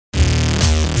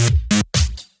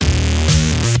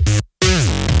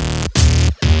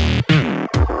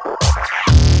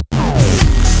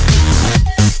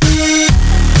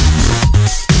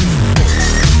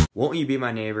Won't You Be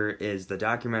My Neighbor is the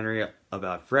documentary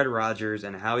about Fred Rogers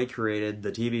and how he created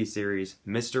the TV series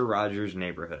Mr. Rogers'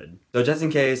 Neighborhood. So just in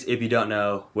case if you don't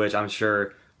know, which I'm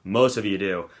sure most of you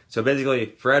do. So basically,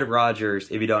 Fred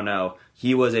Rogers, if you don't know,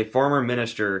 he was a former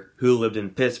minister who lived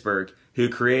in Pittsburgh who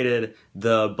created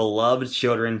the beloved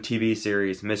children TV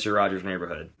series Mr. Rogers'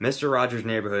 Neighborhood. Mr. Rogers'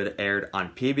 Neighborhood aired on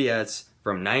PBS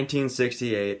from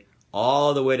 1968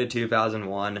 all the way to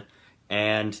 2001,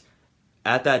 and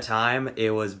at that time,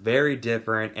 it was very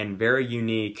different and very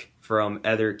unique from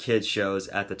other kids shows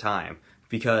at the time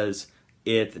because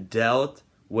it dealt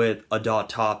with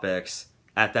adult topics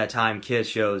at that time kids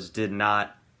shows did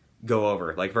not go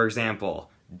over. Like, for example,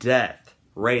 death,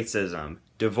 racism,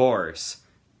 divorce,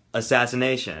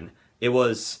 assassination. It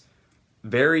was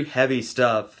very heavy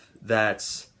stuff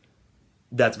that's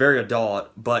very adult,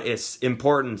 but it's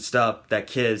important stuff that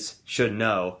kids should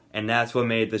know, and that's what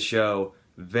made the show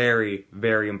very,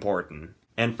 very important.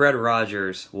 And Fred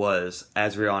Rogers was,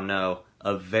 as we all know,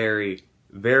 a very,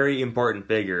 very important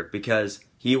figure because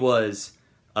he was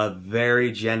a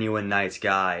very genuine nice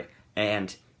guy,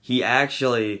 and he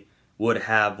actually would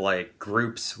have like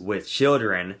groups with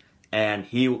children, and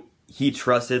he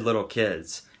trusted little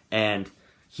kids, and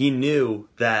he knew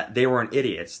that they weren't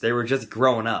idiots. They were just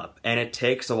growing up, and it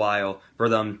takes a while for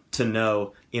them to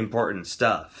know important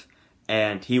stuff.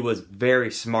 And he was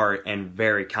very smart and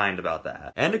very kind about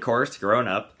that. And of course, growing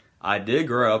up, I did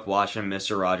grow up watching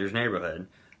Mr. Rogers' Neighborhood.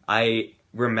 I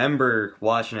remember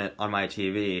watching it on my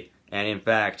TV, and in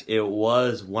fact, it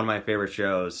was one of my favorite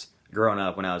shows growing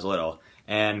up when I was little.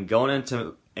 And going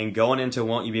into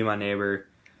Won't You Be My Neighbor,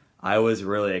 I was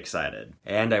really excited.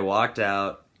 And I walked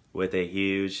out with a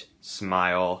huge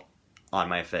smile on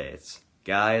my face.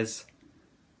 Guys,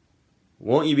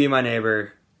 Won't You Be My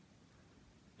Neighbor?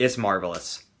 It's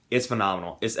marvelous. It's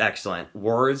phenomenal. It's excellent.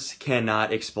 Words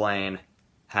cannot explain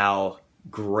how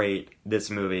great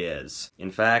this movie is. In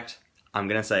fact, I'm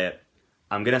gonna say it.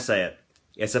 I'm gonna say it.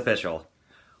 It's official.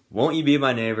 Won't You Be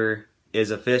My Neighbor is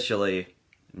officially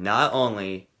not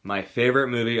only my favorite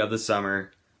movie of the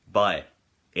summer, but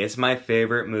it's my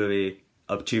favorite movie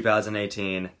of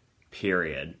 2018,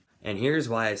 period. And here's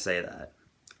why I say that.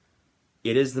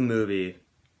 It is the movie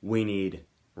we need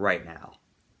right now.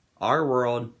 Our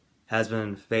world has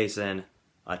been facing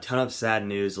a ton of sad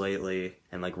news lately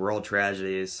and like world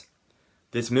tragedies.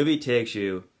 This movie takes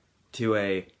you to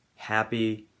a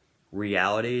happy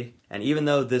reality, and even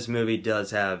though this movie does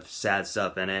have sad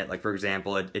stuff in it, like for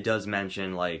example, it does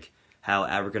mention like how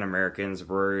African Americans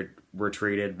were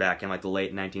treated back in like the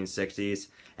late 1960s,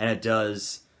 and it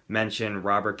does mention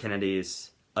Robert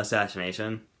Kennedy's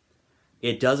assassination.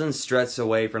 It doesn't stress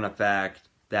away from the fact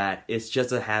that it's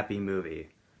just a happy movie.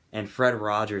 And Fred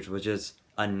Rogers was just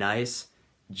a nice,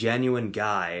 genuine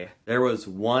guy. There was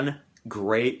one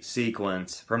great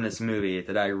sequence from this movie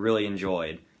that I really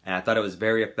enjoyed, and I thought it was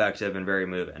very effective and very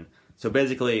moving. So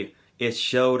basically, it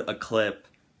showed a clip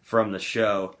from the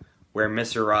show where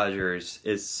Mr. Rogers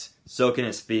is soaking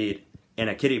his feet in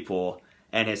a kiddie pool,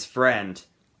 and his friend,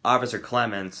 Officer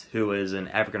Clemens, who is an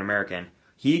African American,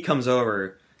 he comes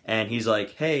over and he's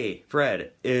like, "Hey,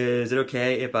 Fred, is it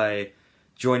okay if I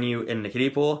join you in the kiddie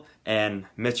pool?" And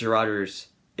Mr. Rogers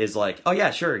is like, "Oh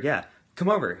yeah, sure, yeah, come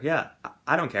over, yeah,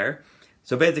 I don't care."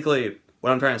 So basically,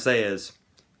 what I'm trying to say is,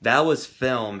 that was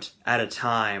filmed at a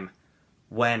time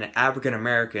when African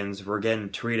Americans were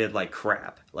getting treated like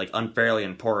crap, like unfairly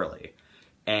and poorly.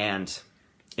 And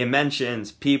it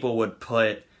mentions people would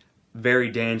put very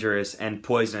dangerous and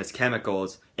poisonous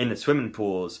chemicals in the swimming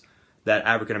pools that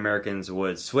African Americans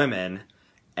would swim in,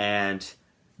 and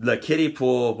the kiddie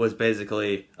pool was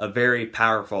basically a very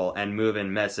powerful and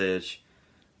moving message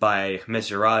by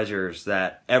Mr. Rogers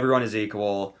that everyone is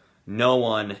equal, no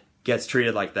one gets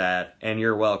treated like that, and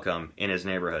you're welcome in his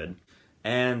neighborhood.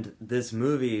 And this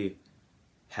movie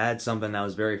had something that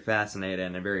was very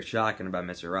fascinating and very shocking about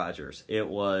Mr. Rogers. It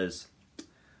was,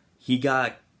 he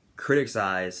got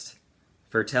criticized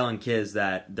for telling kids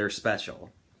that they're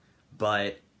special,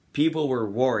 but people were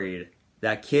worried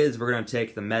that kids were going to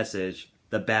take the message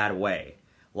the bad way.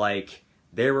 Like,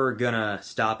 they were gonna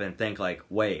stop and think like,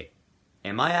 wait,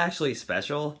 am I actually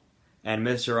special? And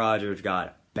Mr. Rogers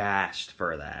got bashed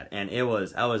for that. And I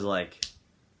was like,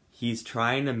 he's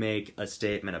trying to make a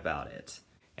statement about it.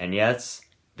 And yes,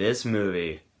 this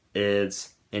movie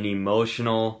is an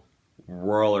emotional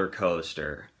roller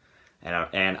coaster.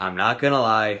 And I'm not gonna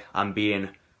lie, I'm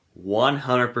being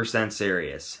 100%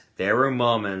 serious. There were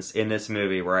moments in this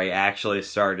movie where I actually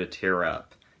started to tear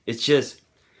up. It's just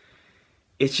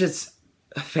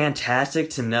fantastic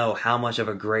to know how much of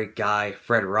a great guy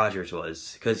Fred Rogers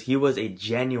was, because he was a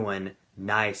genuine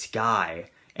nice guy,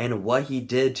 and what he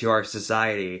did to our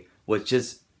society was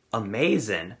just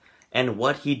amazing. And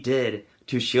what he did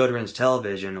to children's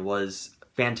television was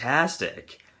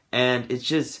fantastic. And it's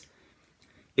just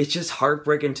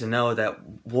heartbreaking to know that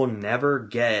we'll never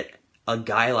get a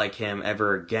guy like him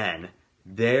ever again.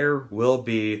 There will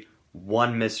be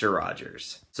one Mr.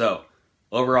 Rogers. So,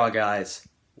 overall guys,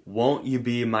 Won't You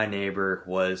Be My Neighbor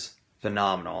was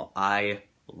phenomenal. I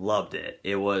loved it.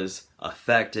 It was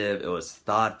effective, it was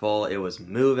thoughtful, it was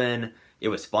moving, it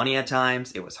was funny at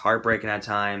times, it was heartbreaking at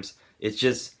times. It's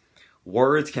just,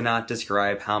 words cannot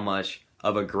describe how much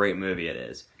of a great movie it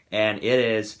is. And it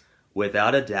is,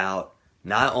 without a doubt,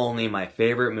 not only my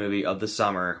favorite movie of the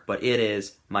summer, but it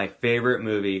is my favorite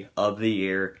movie of the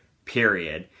year,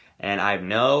 period. And I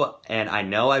know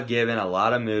I've given a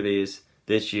lot of movies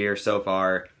this year so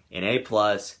far an A+,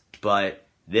 but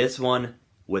this one,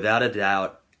 without a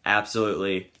doubt,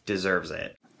 absolutely deserves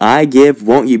it. I give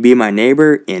Won't You Be My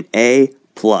Neighbor an A+.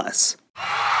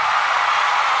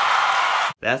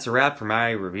 That's a wrap for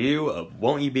my review of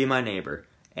Won't You Be My Neighbor.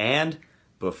 And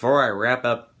before I wrap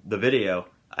up the video,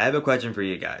 I have a question for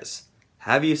you guys.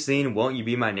 Have you seen Won't You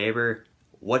Be My Neighbor?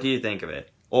 What do you think of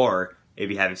it? Or, if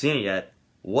you haven't seen it yet,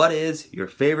 what is your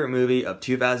favorite movie of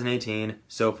 2018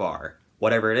 so far?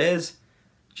 Whatever it is,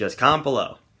 just comment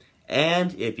below.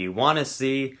 And if you want to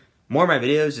see more of my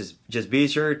videos, just be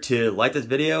sure to like this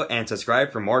video and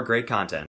subscribe for more great content.